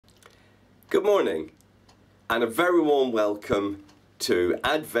Good morning and a very warm welcome to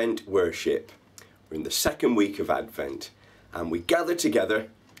Advent worship. We're in the second week of Advent and we gather together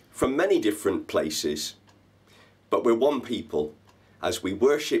from many different places, but we're one people as we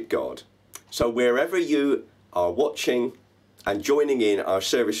worship God. So wherever you are watching and joining in our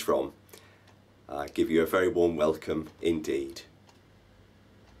service from, I give you a very warm welcome indeed.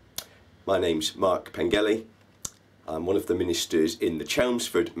 My name's Mark Pengelly. I'm one of the ministers in the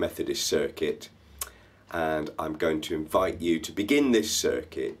Chelmsford Methodist Circuit, and I'm going to invite you to begin this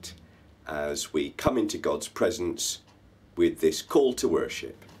circuit as we come into God's presence with this call to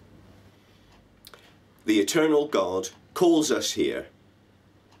worship. The eternal God calls us here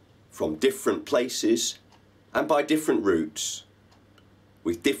from different places and by different routes,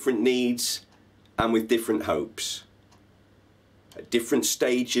 with different needs and with different hopes, at different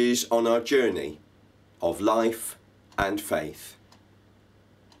stages on our journey of life and faith.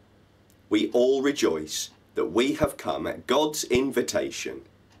 We all rejoice that we have come at God's invitation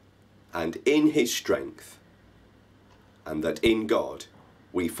and in His strength, and that in God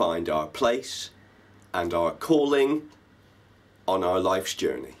we find our place and our calling on our life's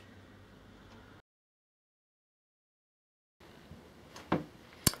journey.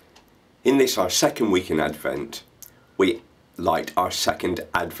 In this, our second week in Advent, we light our second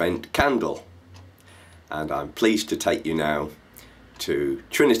Advent candle. And I'm pleased to take you now to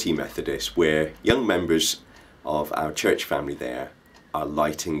Trinity Methodist, where young members of our church family there are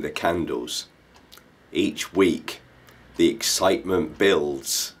lighting the candles. Each week the excitement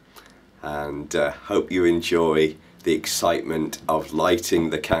builds, and hope you enjoy the excitement of lighting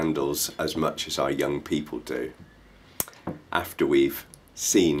the candles as much as our young people do. After we've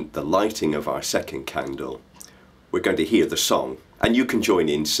seen the lighting of our second candle, we're going to hear the song, and you can join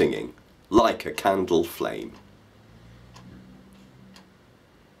in singing, Like a Candle Flame.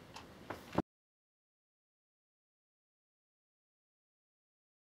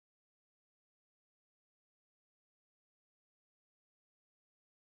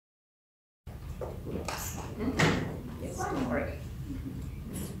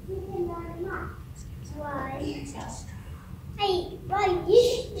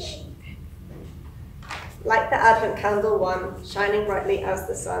 Like the Advent candle one, shining brightly as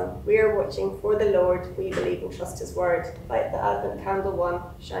the sun, we are watching for the Lord, we believe and trust His word. Like the Advent candle one,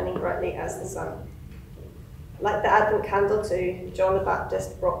 shining brightly as the sun. Like the Advent candle two, John the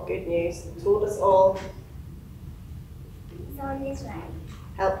Baptist brought good news, told us all He's on his way.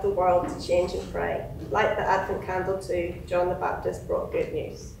 Help the world to change and pray. Like the Advent candle two, John the Baptist brought good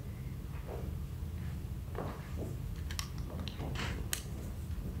news.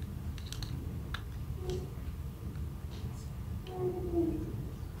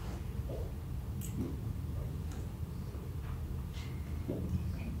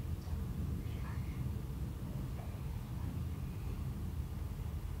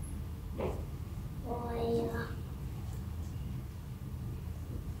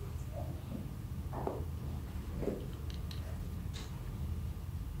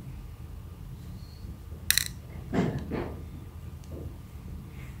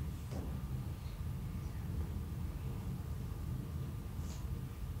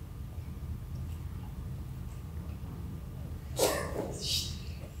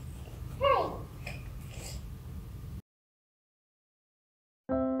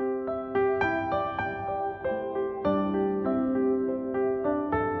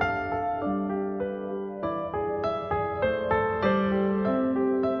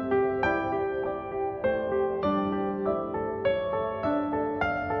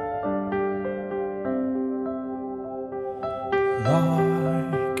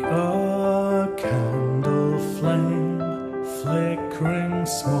 Like a candle flame, flickering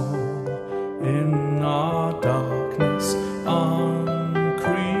small in our darkness, uncreated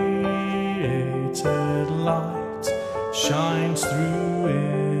light shines through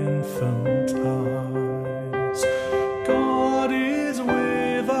infant eyes. God is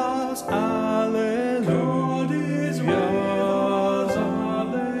with us, alleluia. God is with us,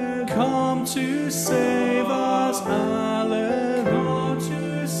 alleluia. Come to save us, alleluia.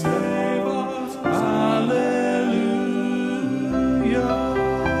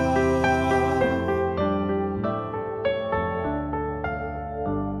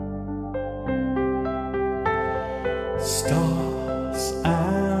 Stars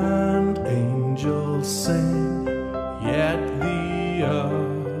and angels sing, yet the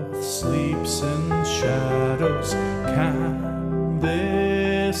earth sleeps in shadows. Can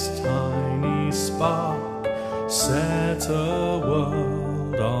this tiny spark set a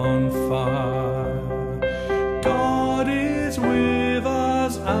world on fire? God is with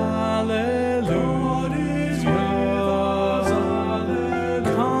us, alleluia.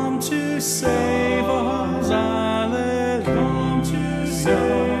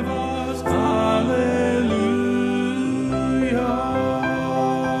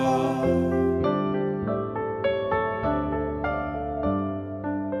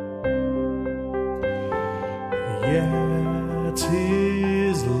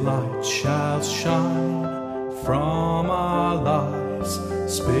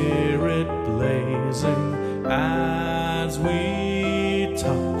 Spirit blazing as we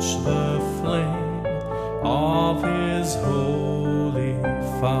touch the flame of His holy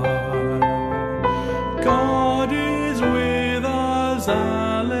fire. God is with us,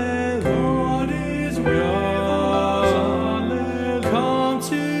 alleluia. God is with us, alleluia. Come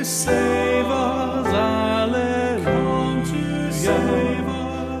to save us, alleluia. Come to save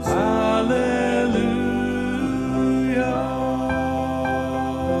us, alleluia.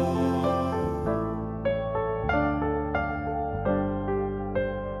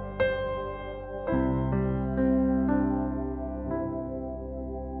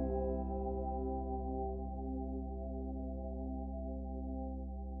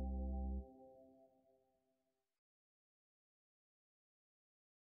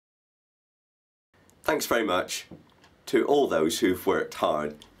 Thanks very much to all those who've worked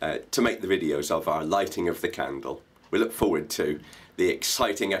hard to make the videos of our lighting of the candle. We look forward to the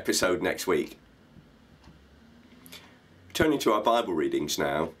exciting episode next week. Turning to our Bible readings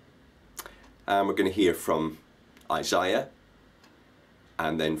now, we're going to hear from Isaiah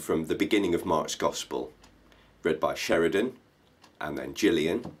and then from the beginning of Mark's Gospel, read by Sheridan and then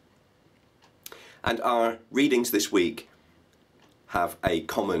Gillian. And our readings this week have a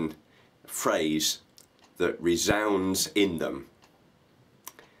common phrase that resounds in them.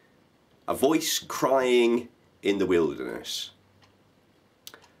 A voice crying in the wilderness.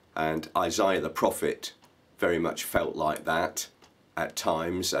 And Isaiah the prophet very much felt like that at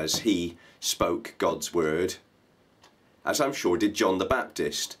times as he spoke God's word, as I'm sure did John the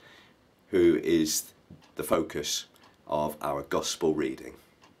Baptist, who is the focus of our gospel reading.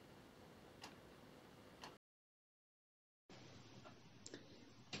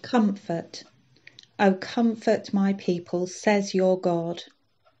 Comfort, O comfort my people, says your God.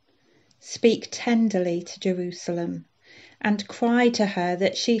 Speak tenderly to Jerusalem, and cry to her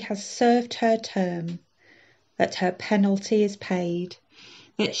that she has served her term, that her penalty is paid,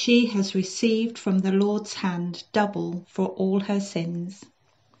 that she has received from the Lord's hand double for all her sins.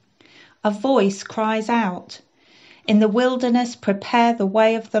 A voice cries out, in the wilderness prepare the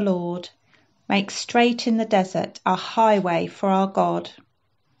way of the Lord, make straight in the desert a highway for our God.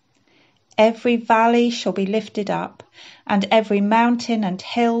 Every valley shall be lifted up, and every mountain and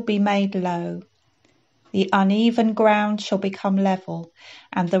hill be made low. The uneven ground shall become level,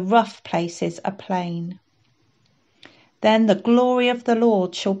 and the rough places a plain. Then the glory of the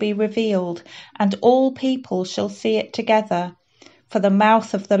Lord shall be revealed, and all people shall see it together, for the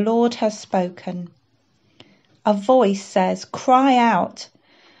mouth of the Lord has spoken. A voice says, cry out.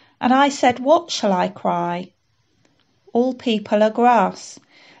 And I said, what shall I cry? All people are grass.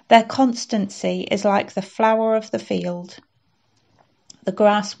 Their constancy is like the flower of the field. The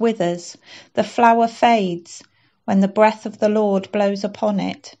grass withers, the flower fades, when the breath of the Lord blows upon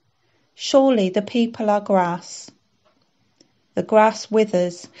it. Surely the people are grass. The grass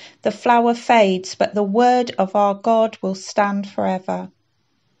withers, the flower fades, but the word of our God will stand forever.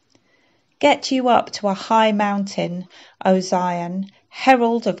 Get you up to a high mountain, O Zion,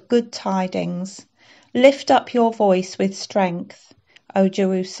 herald of good tidings. Lift up your voice with strength. O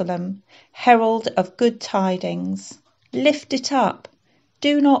Jerusalem, herald of good tidings. Lift it up,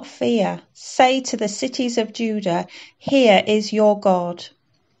 do not fear. Say to the cities of Judah, here is your God.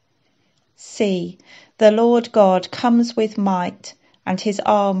 See, the Lord God comes with might, and his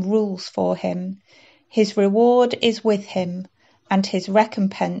arm rules for him. His reward is with him, and his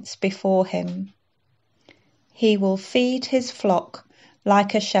recompense before him. He will feed his flock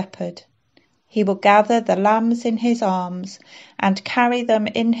like a shepherd. He will gather the lambs in his arms and carry them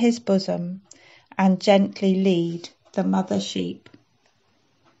in his bosom and gently lead the mother sheep.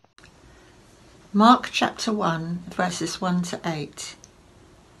 Mark chapter 1, verses 1 to 8.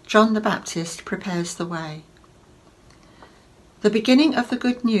 John the Baptist prepares the way. The beginning of the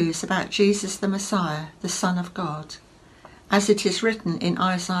good news about Jesus the Messiah, the Son of God, as it is written in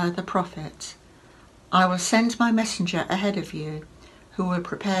Isaiah the prophet, I will send my messenger ahead of you, who will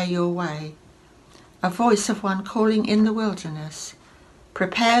prepare your way. A voice of one calling in the wilderness,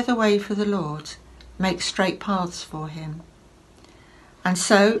 prepare the way for the Lord, make straight paths for him. And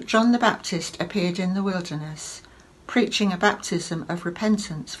so John the Baptist appeared in the wilderness, preaching a baptism of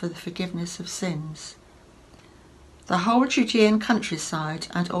repentance for the forgiveness of sins. The whole Judean countryside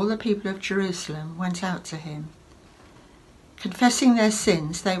and all the people of Jerusalem went out to him. Confessing their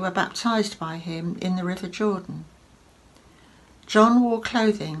sins, they were baptized by him in the river Jordan. John wore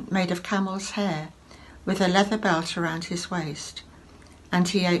clothing made of camel's hair, with a leather belt around his waist, and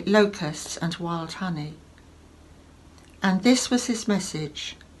he ate locusts and wild honey. And this was his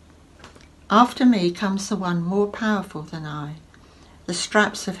message: after me comes the one more powerful than I, the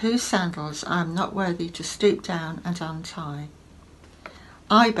straps of whose sandals I am not worthy to stoop down and untie.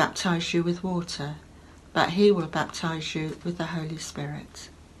 I baptize you with water, but he will baptize you with the Holy Spirit.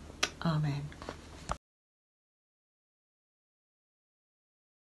 Amen.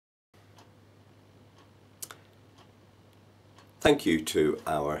 Thank you to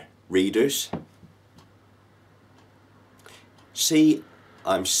our readers. See,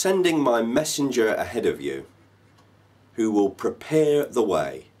 I'm sending my messenger ahead of you, who will prepare the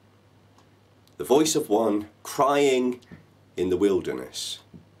way. The voice of one crying in the wilderness.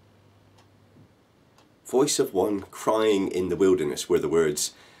 Voice of one crying in the wilderness were the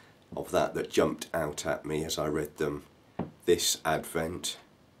words of that jumped out at me as I read them this Advent.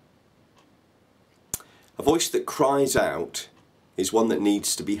 A voice that cries out is one that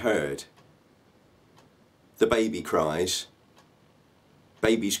needs to be heard. The baby cries.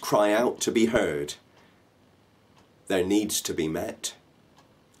 Babies cry out to be heard. Their needs to be met.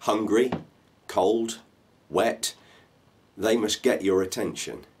 Hungry, cold, wet, they must get your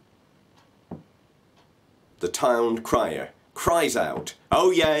attention. The town crier cries out,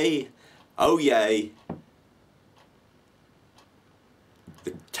 "Oh yay! Oh yay!"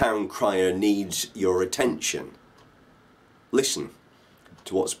 The town crier needs your attention. Listen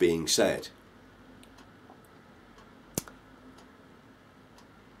to what's being said.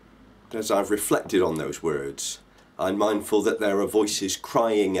 As I've reflected on those words, I'm mindful that there are voices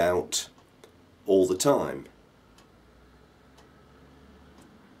crying out all the time.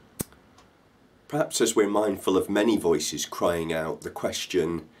 Perhaps as we're mindful of many voices crying out, the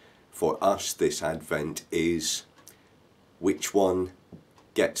question for us this Advent is, which one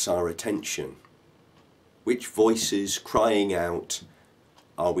gets our attention? Which voices crying out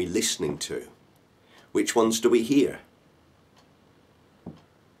are we listening to? Which ones do we hear?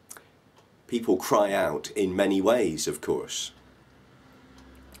 People cry out in many ways, of course.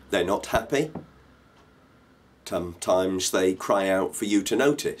 They're not happy. Sometimes they cry out for you to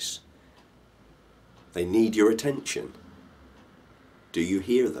notice. They need your attention. Do you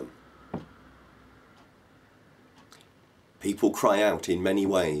hear them? People cry out in many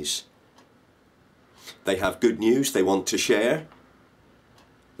ways. They have good news they want to share.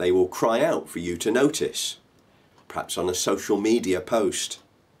 They will cry out for you to notice, perhaps on a social media post,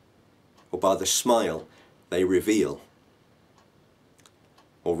 or by the smile they reveal,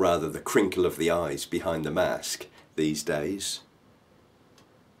 or rather the crinkle of the eyes behind the mask these days.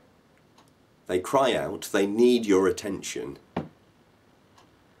 They cry out, they need your attention.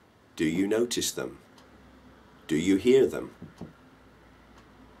 Do you notice them? Do you hear them?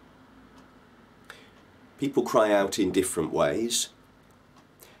 People cry out in different ways.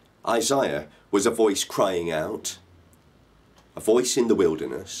 Isaiah was a voice crying out, a voice in the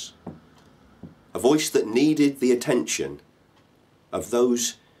wilderness, a voice that needed the attention of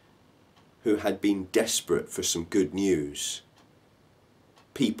those who had been desperate for some good news.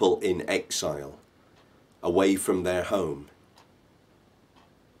 People in exile, away from their home.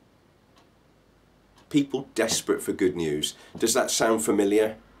 People desperate for good news. Does that sound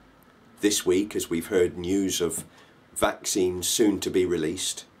familiar? This week, as we've heard news of vaccines soon to be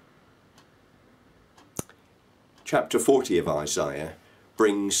released. Chapter 40 of Isaiah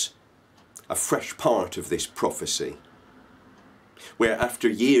brings a fresh part of this prophecy, where after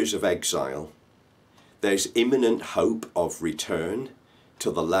years of exile, there's imminent hope of return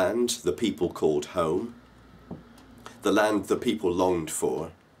to the land the people called home, the land the people longed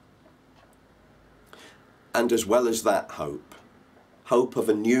for, and as well as that hope of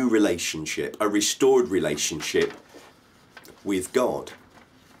a new relationship, a restored relationship with God.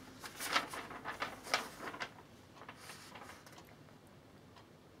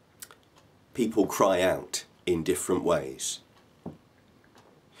 People cry out in different ways.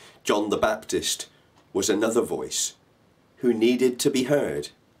 John the Baptist was another voice who needed to be heard.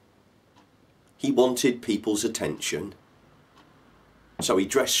 He wanted people's attention, so he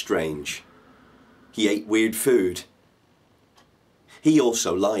dressed strange. He ate weird food. He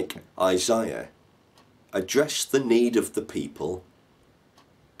also, like Isaiah, addressed the need of the people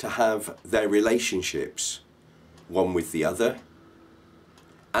to have their relationships, one with the other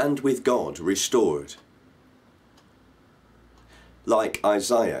and with God, restored. Like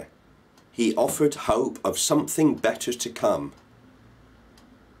Isaiah, he offered hope of something better to come.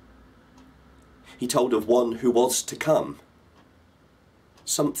 He told of one who was to come,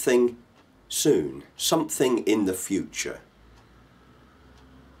 something soon, something in the future.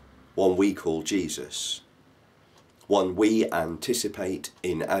 One we call Jesus, one we anticipate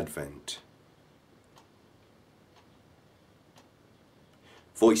in Advent.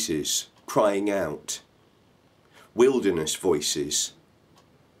 Voices crying out, wilderness voices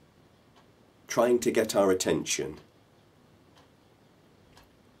trying to get our attention.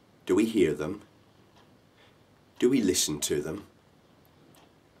 Do we hear them? Do we listen to them?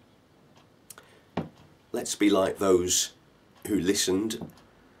 Let's be like those who listened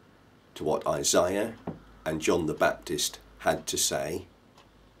to what Isaiah and John the Baptist had to say.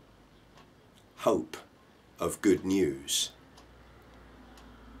 Hope of good news.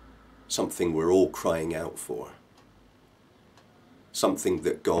 Something we're all crying out for. Something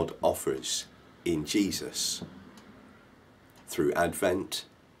that God offers in Jesus through Advent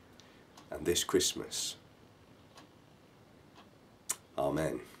and this Christmas.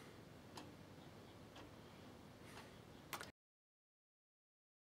 Amen.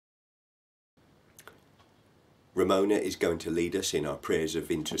 Ramona is going to lead us in our prayers of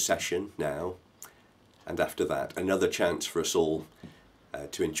intercession now, and after that another chance for us all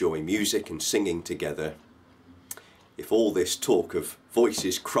to enjoy music and singing together. If all this talk of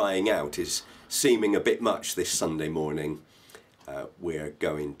voices crying out is seeming a bit much this Sunday morning, we're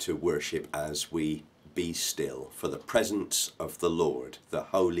going to worship as we be still, for the presence of the Lord, the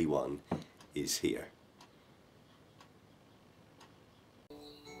Holy One, is here.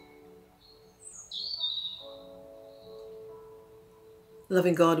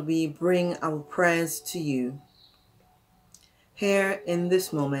 Loving God, we bring our prayers to you. Here in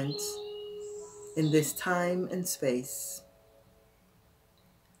this moment, in this time and space,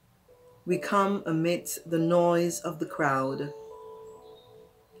 we come amidst the noise of the crowd.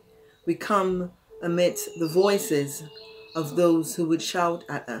 We come amidst the voices of those who would shout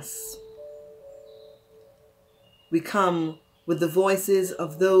at us. We come with the voices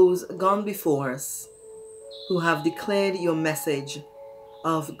of those gone before us who have declared your message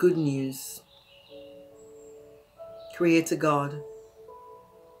of good news. Creator God,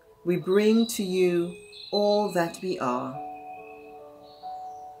 we bring to you all that we are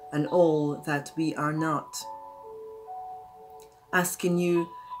and all that we are not, asking you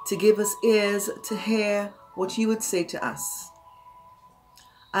to give us ears to hear what you would say to us,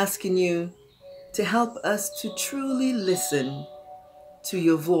 asking you to help us to truly listen to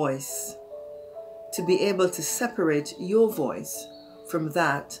your voice, to be able to separate your voice from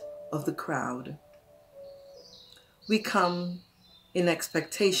that of the crowd. We come in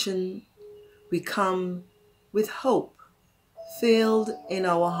expectation, we come with hope filled in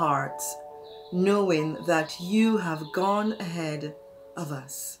our hearts, knowing that you have gone ahead of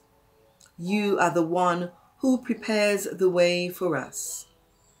us. You are the one who prepares the way for us.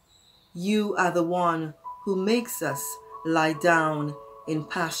 You are the one who makes us lie down in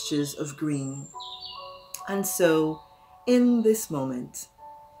pastures of green. And so, in this moment,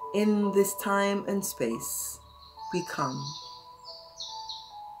 in this time and space, we come.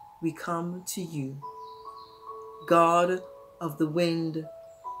 We come to you, God of the wind,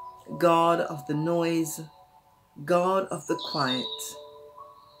 God of the noise, God of the quiet,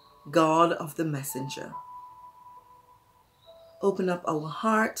 God of the messenger. Open up our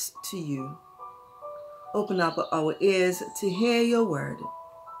hearts to you. Open up our ears to hear your word,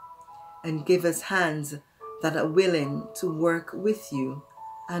 and give us hands that are willing to work with you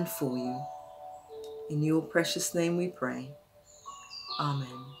and for you. In your precious name we pray. Amen.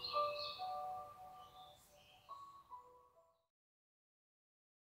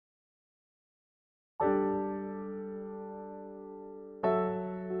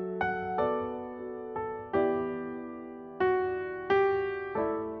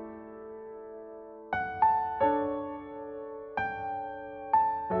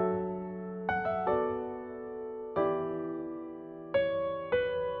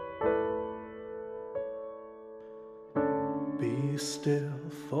 Be still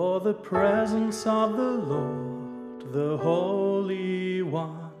for the presence of the Lord, the Holy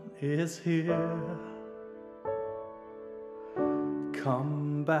One is here.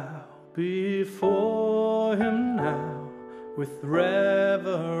 Come bow before him now with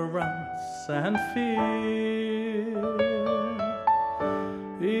reverence and fear.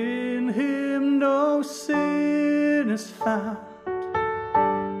 In him no sin is found.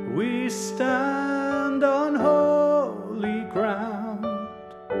 We stand on holy ground.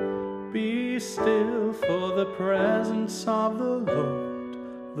 Be still for the presence of the Lord,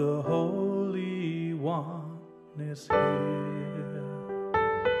 the Holy One is here.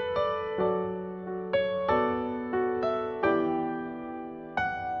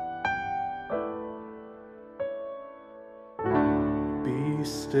 Be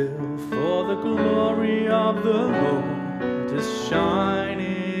still for the glory of the Lord is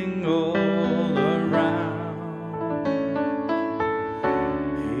shining all around.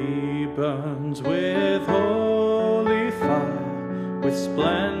 He burns with holiness with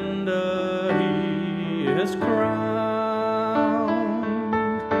splendor he is crowned.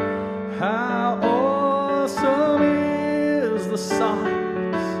 How awesome is the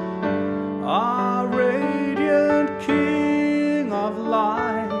sight, our radiant King of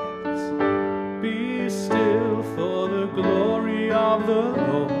light. Be still, for the glory of the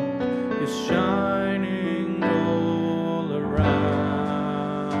Lord is shining all around.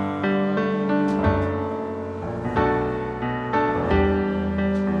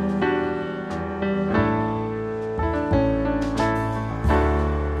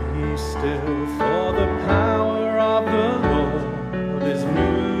 Be still, for the power of the Lord is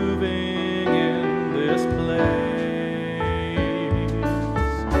moving in this place.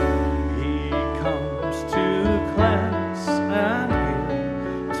 He comes to cleanse and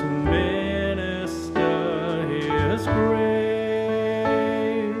heal, to minister his grace.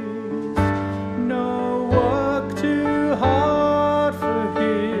 No work too hard for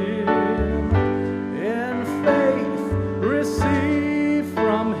him. In faith receive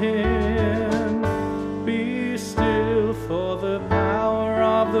from him. Be still, for the power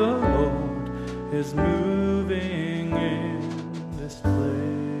of the Lord is moving in this place.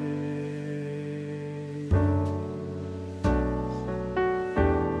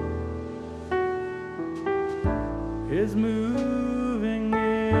 Is moving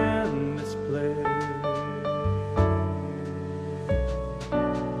in this place.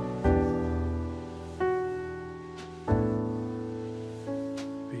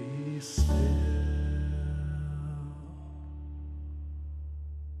 Be still.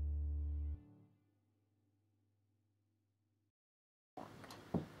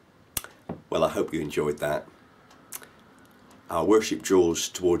 Well, I hope you enjoyed that. Our worship draws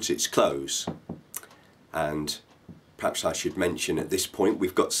towards its close, and perhaps I should mention at this point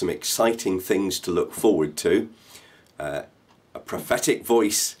we've got some exciting things to look forward to. A prophetic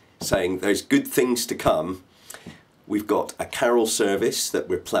voice saying there's good things to come. We've got a carol service that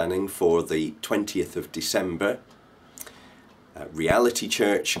we're planning for the 20th of December. Reality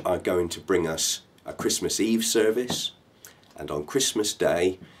Church are going to bring us a Christmas Eve service, and on Christmas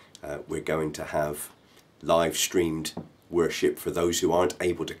Day we're going to have live streamed worship for those who aren't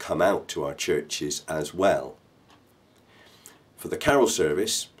able to come out to our churches as well. For the carol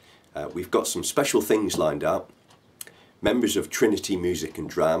service, we've got some special things lined up. Members of Trinity Music and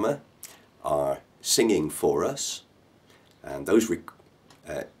Drama are singing for us, and those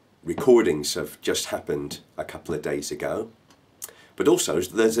recordings have just happened a couple of days ago. But also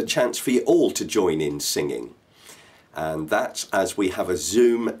there's a chance for you all to join in singing, and that's as we have a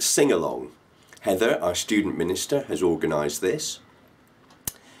Zoom sing-along. Heather, our student minister, has organised this,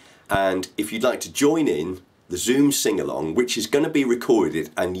 and if you'd like to join in the Zoom sing-along, which is going to be recorded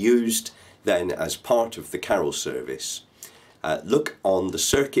and used then as part of the carol service, look on the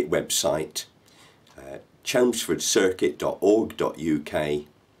circuit website, chelmsfordcircuit.org.uk,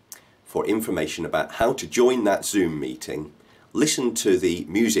 for information about how to join that Zoom meeting, listen to the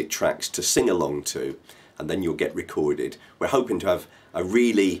music tracks to sing along to, and then you'll get recorded. We're hoping to have a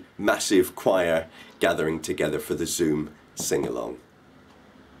really massive choir gathering together for the Zoom sing-along.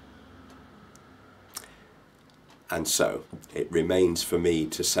 And so it remains for me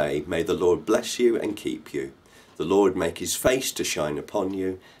to say, may the Lord bless you and keep you. The Lord make his face to shine upon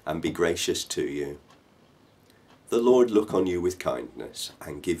you and be gracious to you. The Lord look on you with kindness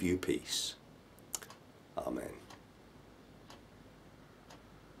and give you peace. Amen.